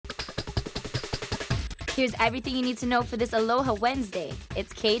Here's everything you need to know for this Aloha Wednesday.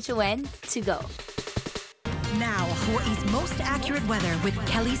 It's KHON to go. Now, Hawaii's most accurate weather with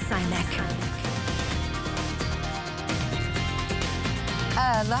Kelly Simek.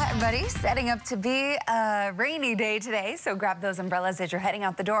 Aloha, everybody. Setting up to be a rainy day today, so grab those umbrellas as you're heading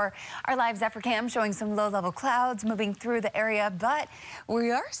out the door. Our live Zephyr Cam showing some low-level clouds moving through the area, but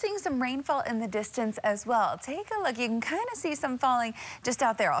we are seeing some rainfall in the distance as well. Take a look. You can kind of see some falling just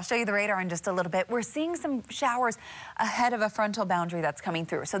out there. I'll show you the radar in just a little bit. We're seeing some showers ahead of a frontal boundary that's coming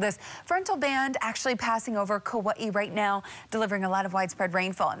through. So this frontal band actually passing over Kauai right now, delivering a lot of widespread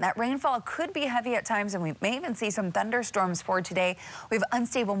rainfall. And that rainfall could be heavy at times, and we may even see some thunderstorms for today. We have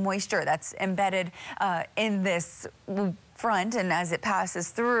unstable moisture that's embedded in this front, and as it passes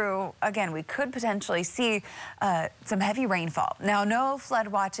through, again, we could potentially see some heavy rainfall. Now, no flood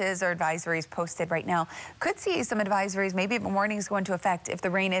watches or advisories posted right now. Could see some advisories, maybe even warnings go into effect if the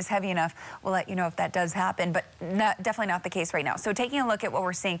rain is heavy enough. We'll let you know if that does happen, but definitely not the case right now. So taking a look at what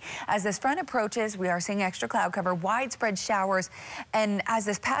we're seeing, as this front approaches, we are seeing extra cloud cover, widespread showers, and as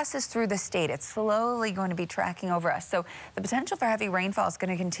this passes through the state, it's slowly going to be tracking over us. So the potential for heavy rainfall is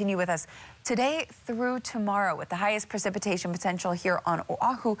going to continue with us today through tomorrow, with the highest precipitation potential here on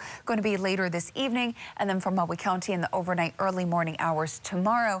Oahu going to be later this evening, and then from Maui County in the overnight early morning hours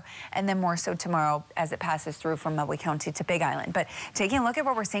tomorrow, and then more so tomorrow as it passes through from Maui County to Big Island. But taking a look at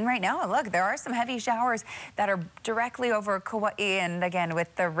what we're seeing right now, look, there are some heavy showers that are directly over Kauai, and again,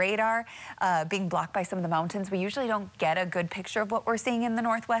 with the radar being blocked by some of the mountains, we usually don't get a good picture of what we're seeing in the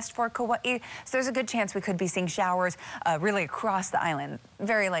northwest for Kauai, so there's a good chance we could be seeing showers really across the island,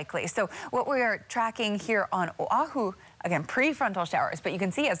 very likely. So what we are tracking here on Oahu, again, prefrontal showers, but you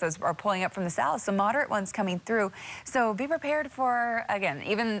can see as those are pulling up from the south, some moderate ones coming through. So be prepared for, again,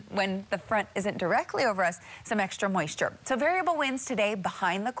 even when the front isn't directly over us, some extra moisture. So variable winds today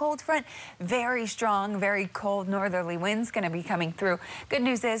behind the cold front, very strong, very cold northerly winds going to be coming through. Good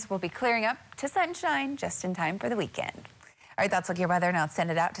news is we'll be clearing up to sunshine just in time for the weekend. All right, that's look at your weather. Now let's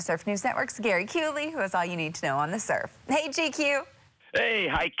send it out to Surf News Network's Gary Cooley, who has all you need to know on the surf. Hey, GQ. Hey,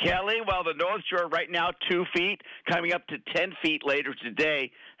 hi, Kelly. Well, the North Shore right now 2 feet, coming up to 10 feet later today.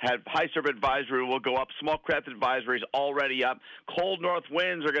 Have high surf advisory will go up. Small craft advisory is already up. Cold north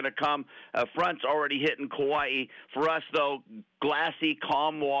winds are going to come. Fronts already hitting Kauai. For us, though, glassy,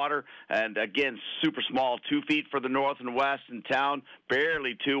 calm water, and again, super small. 2 feet for the north and west in town,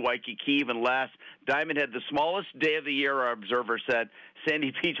 barely 2. Waikiki even less. Diamond Head, the smallest day of the year, our observer said.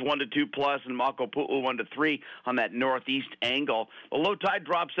 Sandy Beach 1 to 2 plus, and Makapu'u 1 to 3 on that northeast angle. The low tide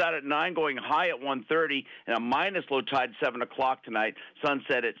drops out at 9, going high at 1:30, and a minus low tide 7 o'clock tonight.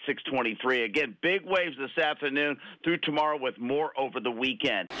 Sunset at 6:23. Again, big waves this afternoon through tomorrow, with more over the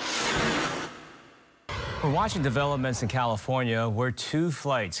weekend. We're watching developments in California, where 2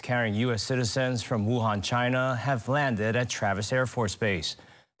 flights carrying U.S. citizens from Wuhan, China, have landed at Travis Air Force Base.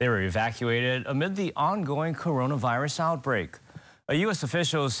 They were evacuated amid the ongoing coronavirus outbreak. A U.S.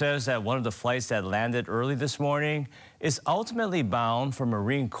 official says that one of the flights that landed early this morning is ultimately bound for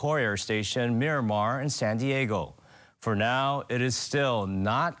Marine Corps Air Station Miramar in San Diego. For now, it is still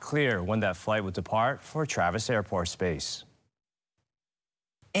not clear when that flight would depart for Travis Air Force Base.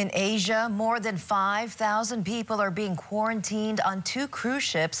 In Asia, more than 5,000 people are being quarantined on 2 cruise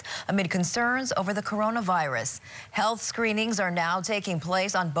ships amid concerns over the coronavirus. Health screenings are now taking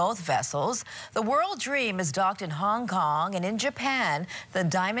place on both vessels. The World Dream is docked in Hong Kong, and in Japan, the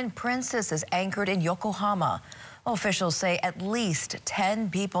Diamond Princess is anchored in Yokohama. Officials say at least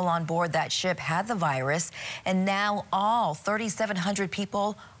 10 people on board that ship had the virus, and now all 3,700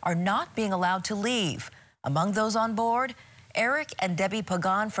 people are not being allowed to leave. Among those on board, Eric and Debbie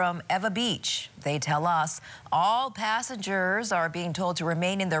Pagan from Eva Beach. They tell us all passengers are being told to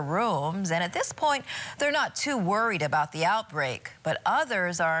remain in their rooms, and at this point, they're not too worried about the outbreak, but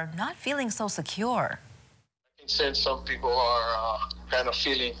others are not feeling so secure. I can sense some people are kind of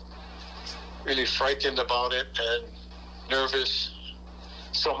feeling really frightened about it and nervous.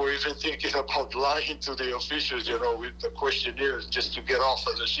 Some were even thinking about lying to the officials, you know, with the questionnaires just to get off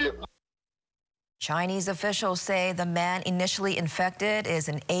of the ship. Chinese officials say the man initially infected is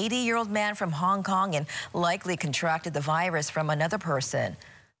an 80-year-old man from Hong Kong and likely contracted the virus from another person.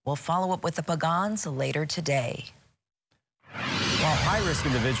 We'll follow up with the Pagans later today. While high-risk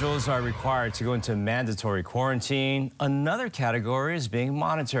individuals are required to go into mandatory quarantine, another category is being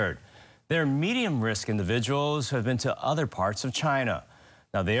monitored. They're medium-risk individuals who have been to other parts of China.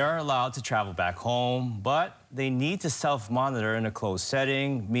 Now, they are allowed to travel back home, but they need to self-monitor in a closed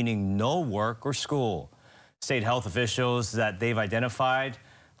setting, meaning no work or school. State health officials that they've identified,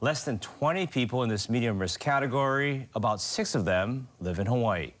 less than 20 people in this medium risk category, about 6 of them live in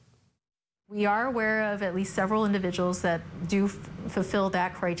Hawaii. We are aware of at least several individuals that do fulfill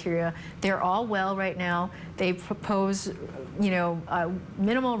that criteria. They're all well right now. They propose,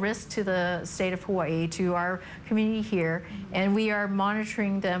 minimal risk to the state of Hawaii, to our community here, and we are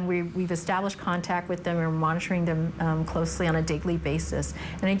monitoring them. We've established contact with them, and we're monitoring them closely on a daily basis.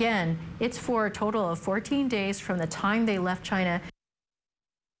 And again, it's for a total of 14 days from the time they left China.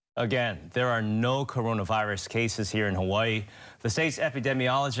 Again, there are no coronavirus cases here in Hawaii. The state's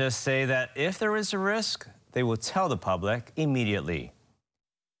epidemiologists say that if there is a risk, they will tell the public immediately.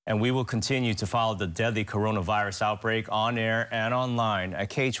 And we will continue to follow the deadly coronavirus outbreak on air and online at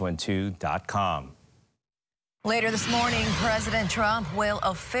KHON2.com. Later this morning, President Trump will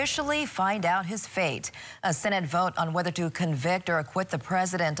officially find out his fate. A Senate vote on whether to convict or acquit the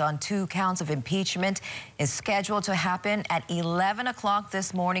president on 2 counts of impeachment is scheduled to happen at 11 o'clock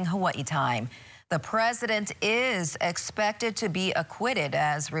this morning, Hawaii time. The president is expected to be acquitted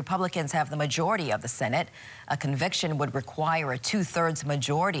as Republicans have the majority of the Senate. A conviction would require a 2/3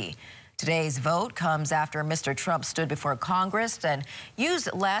 majority. Today's vote comes after Mr. Trump stood before Congress and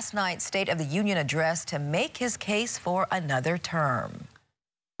used last night's State of the Union address to make his case for another term.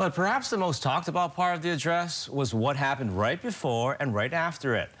 But perhaps the most talked about part of the address was what happened right before and right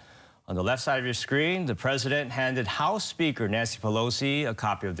after it. On the left side of your screen, the president handed House Speaker Nancy Pelosi a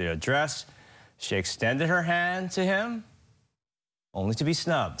copy of the address. She extended her hand to him, only to be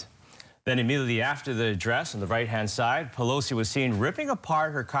snubbed. Then immediately after the address on the right-hand side, Pelosi was seen ripping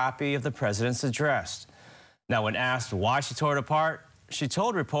apart her copy of the president's address. Now, when asked why she tore it apart, she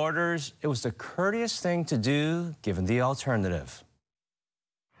told reporters it was the courteous thing to do given the alternative.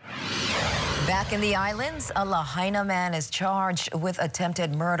 Back in the islands, a Lahaina man is charged with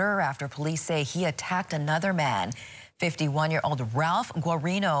attempted murder after police say he attacked another man. 51-year-old Ralph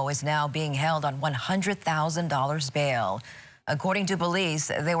Guarino is now being held on $100,000 bail. According to police,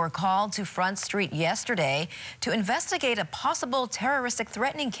 they were called to Front Street yesterday to investigate a possible terroristic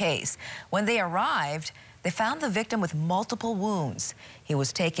threatening case. When they arrived, they found the victim with multiple wounds. He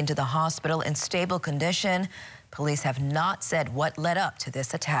was taken to the hospital in stable condition. Police have not said what led up to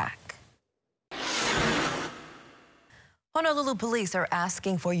this attack. Honolulu police are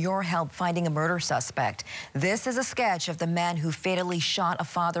asking for your help finding a murder suspect. This is a sketch of the man who fatally shot a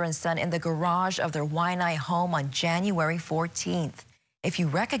father and son in the garage of their Waianae home on January 14th. If you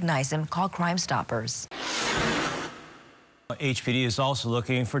recognize him, call Crime Stoppers. HPD is also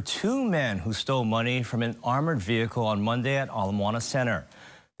looking for 2 men who stole money from an armored vehicle on Monday at Ala Moana Center.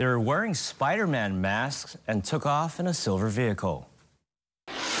 They were wearing Spider-Man masks and took off in a silver vehicle.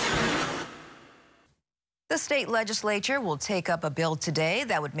 The state legislature will take up a bill today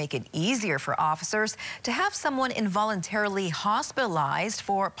that would make it easier for officers to have someone involuntarily hospitalized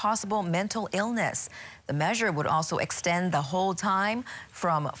for possible mental illness. The measure would also extend the hold time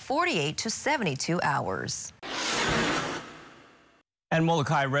from 48 to 72 hours. And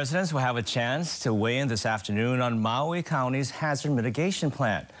Molokai residents will have a chance to weigh in this afternoon on Maui County's hazard mitigation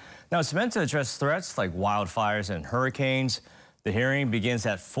plan. Now, it's meant to address threats like wildfires and hurricanes. The hearing begins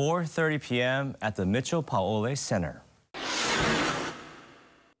at 4:30 p.m. at the Mitchell Paole Center.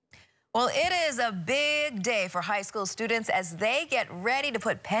 Well, it is a big day for high school students as they get ready to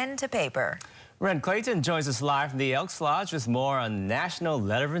put pen to paper. Ren Clayton joins us live from the Elks Lodge with more on National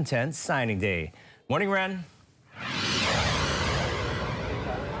Letter of Intent Signing Day. Morning, Ren.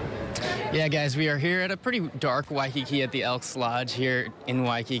 Yeah, guys, we are here at a pretty dark Waikiki at the Elks Lodge here in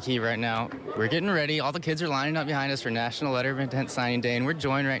Waikiki right now. We're getting ready. All the kids are lining up behind us for National Letter of Intent Signing Day, and we're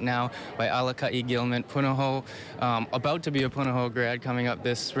joined right now by Alaka'i Gilman, Punahou, about to be a Punahou grad coming up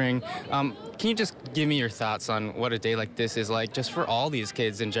this spring. Can you just give me your thoughts on what a day like this is like just for all these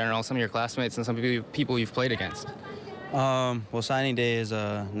kids in general, some of your classmates and some people you've played against? Well, signing day is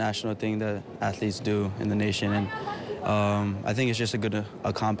a national thing that athletes do in the nation, and I think it's just a good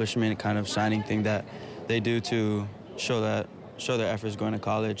accomplishment kind of signing thing that they do to show their efforts going to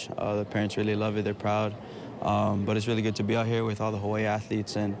college. The parents really love it, they're proud, but it's really good to be out here with all the Hawaii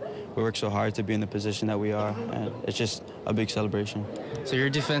athletes, and we work so hard to be in the position that we are, and it's just a big celebration. So you're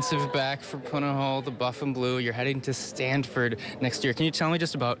a defensive back for Punahou, the Buff and Blue. You're heading to Stanford next year. Can you tell me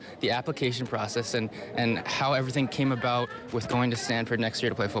just about the application process and how everything came about with going to Stanford next year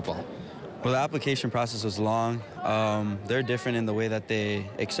to play football? Well, the application process was long. They're different in the way that they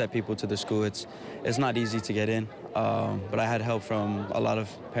accept people to the school. It's not easy to get in, but I had help from a lot of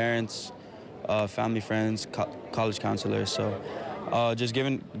parents, family, friends, college counselors. So just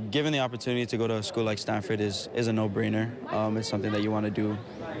given the opportunity to go to a school like Stanford is a no-brainer. It's something that you want to do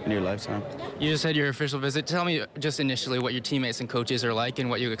in your lifetime. You just had your official visit. Tell me just initially what your teammates and coaches are like and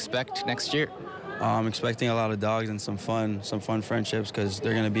what you expect next year. I'm expecting a lot of dogs and some fun friendships because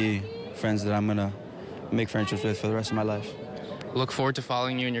they're going to be friends that I'm going to make friendships with for the rest of my life. Look forward to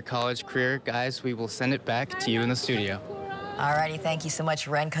following you in your college career. Guys, we will send it back to you in the studio. All righty, thank you so much,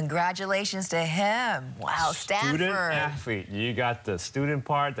 Ren. Congratulations to him. Wow, Stanford. Student athlete. You got the student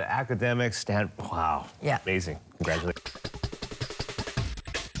part, the academics. Wow. Yeah. Amazing. Congratulations.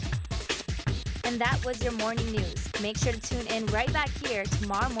 And that was your morning news. Make sure to tune in right back here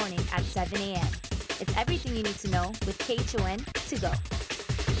tomorrow morning at 7 a.m. It's everything you need to know with KHON to go.